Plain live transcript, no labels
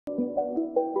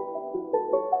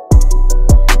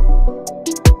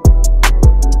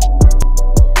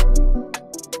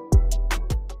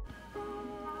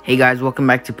Hey guys, welcome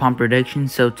back to Palm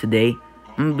Productions. So today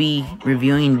I'm gonna be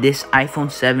reviewing this iPhone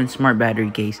 7 smart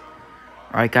battery case.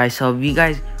 Alright guys, so if you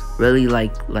guys really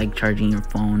like charging your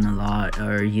phone a lot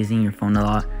or using your phone a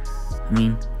lot,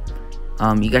 you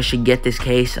guys should get this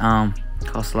case.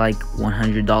 Costs like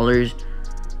 $100.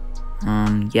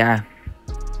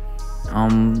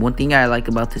 One thing I like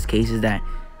about this case is that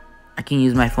I can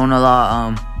use my phone a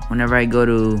lot whenever I go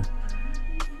to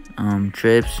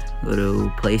trips, go to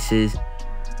places.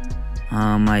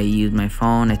 I use my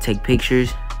phone, I take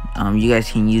pictures. You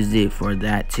guys can use it for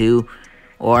that too,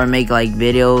 or make like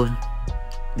videos.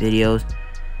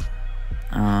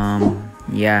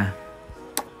 Yeah,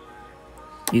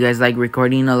 you guys like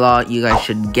recording a lot, you guys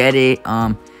should get it.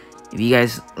 If you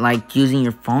guys like using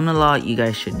your phone a lot, you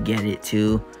guys should get it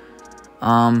too.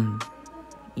 Yeah,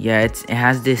 it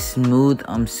has this smooth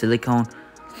silicone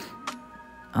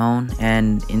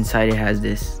and inside it has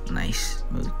this nice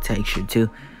smooth texture too.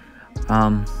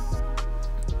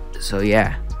 So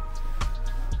yeah,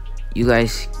 you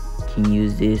guys can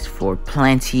use this for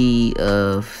plenty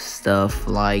of stuff.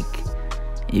 Like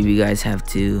if you guys have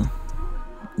to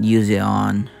use it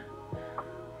on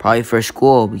probably for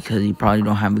school because you probably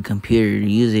don't have a computer to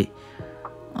use it,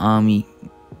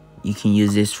 you can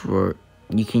use this for,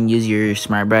 you can use your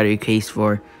smart battery case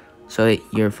for, so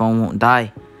your phone won't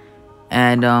die.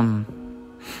 And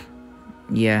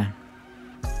yeah,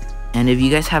 and if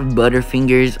you guys have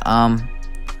butterfingers,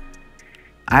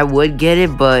 I would get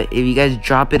it, but if you guys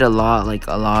drop it a lot, like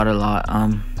a lot,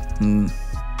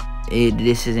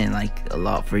 this isn't like a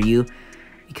lot for you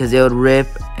because it would rip,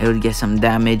 it would get some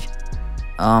damage.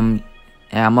 And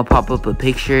I'm gonna pop up a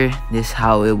picture. This is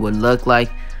how it would look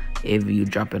like if you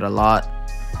drop it a lot.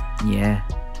 Yeah.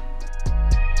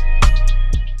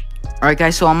 Alright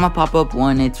guys, so I'm gonna pop up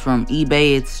one. It's from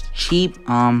eBay. It's cheap.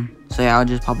 So yeah, I'll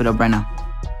just pop it up right now.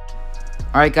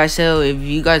 Alright guys, so if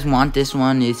you guys want this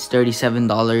one, it's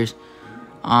 $37.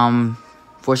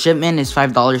 For shipment it's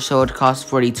 $5, so it costs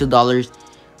 $42.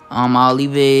 I'll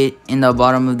leave it in the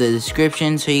bottom of the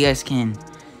description so you guys can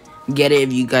get it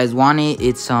if you guys want it.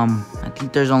 It's I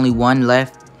think there's only one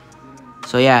left.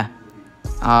 So yeah.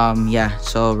 Yeah,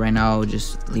 so right now I'll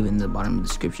just leave it in the bottom of the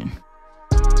description.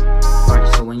 Alright,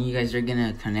 so when you guys are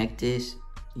gonna connect this,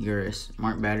 your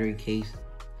smart battery case,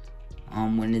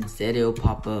 when it's dead, it'll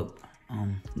pop up.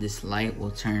 This light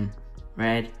will turn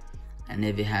red, and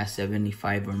if it has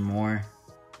 75 or more,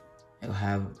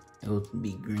 it'll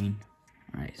be green.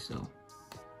 Alright, so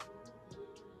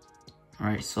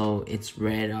it's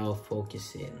red. I'll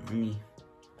focus it. Let me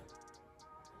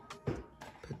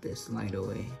put this light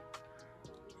away.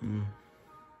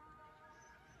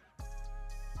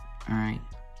 Alright,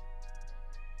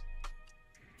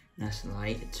 that's the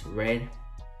light. It's red.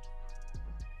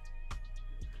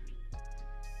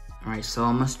 Alright, so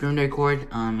I'm gonna screen record,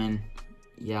 and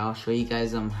yeah, I'll show you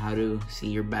guys how to see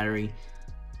your battery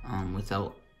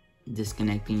without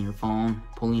disconnecting your phone,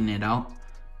 pulling it out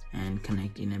and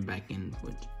connecting it back in,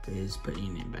 which is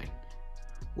pushing it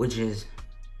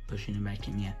back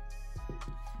in. Yeah.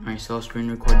 Alright, so I'll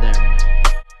screen record that right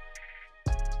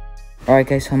now. Alright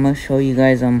guys, so I'm gonna show you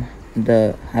guys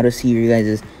how to see your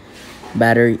guys'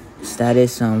 battery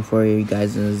status for your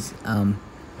guys'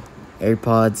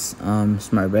 AirPods,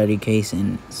 smart battery case,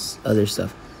 and other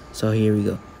stuff. So here we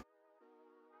go.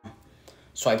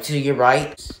 Swipe to your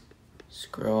right,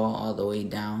 scroll all the way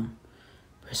down,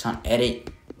 press on edit.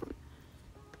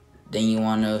 Then you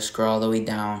want to scroll all the way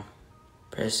down,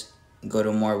 go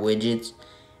to more widgets,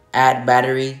 add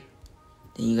battery.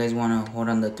 Then you guys want to hold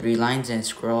on the 3 lines and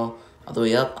scroll all the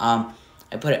way up. I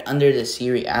put it under the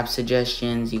Siri app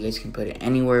suggestions. You guys can put it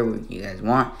anywhere where you guys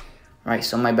want. Right,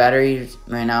 so my battery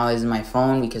right now is my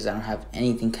phone because I don't have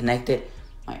anything connected.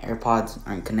 My AirPods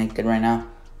aren't connected right now,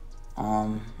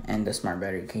 and the smart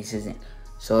battery case isn't.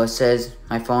 So it says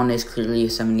my phone is clearly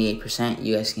 78%.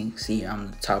 You guys can see on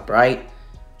the top right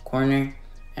corner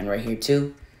and right here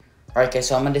too. Alright guys,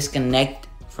 so I'm gonna disconnect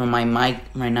from my mic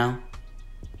right now.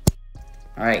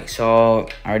 Alright, so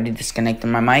I already disconnected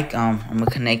my mic. I'm gonna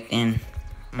connect in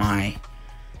my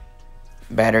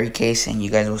battery case and you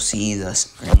guys will see the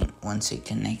screen once it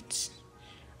connects.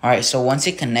 Alright, so once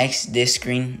it connects, this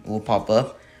screen will pop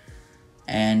up,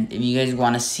 and if you guys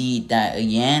want to see that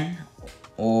again,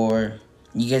 or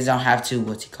you guys don't have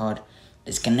to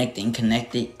disconnect it and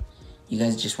connect it, you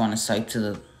guys just want to swipe to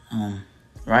the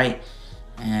right,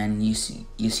 and you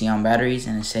see on batteries,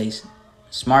 and it says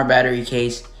smart battery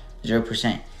case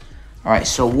 0%. Alright,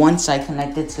 so once I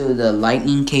connect it to the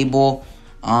lightning cable,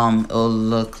 it'll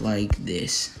look like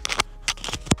this.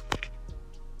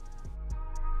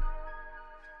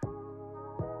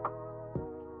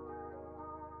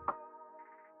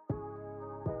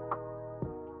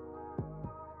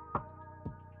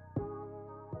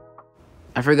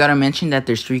 I forgot to mention that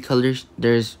there's 3 colors.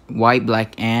 There's white,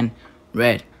 black, and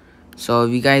red. So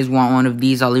if you guys want one of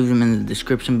these, I'll leave them in the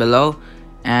description below.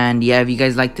 And yeah, if you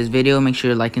guys like this video, make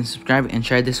sure to like and subscribe and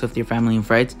share this with your family and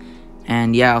friends.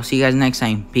 And yeah, I'll see you guys next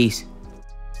time. Peace.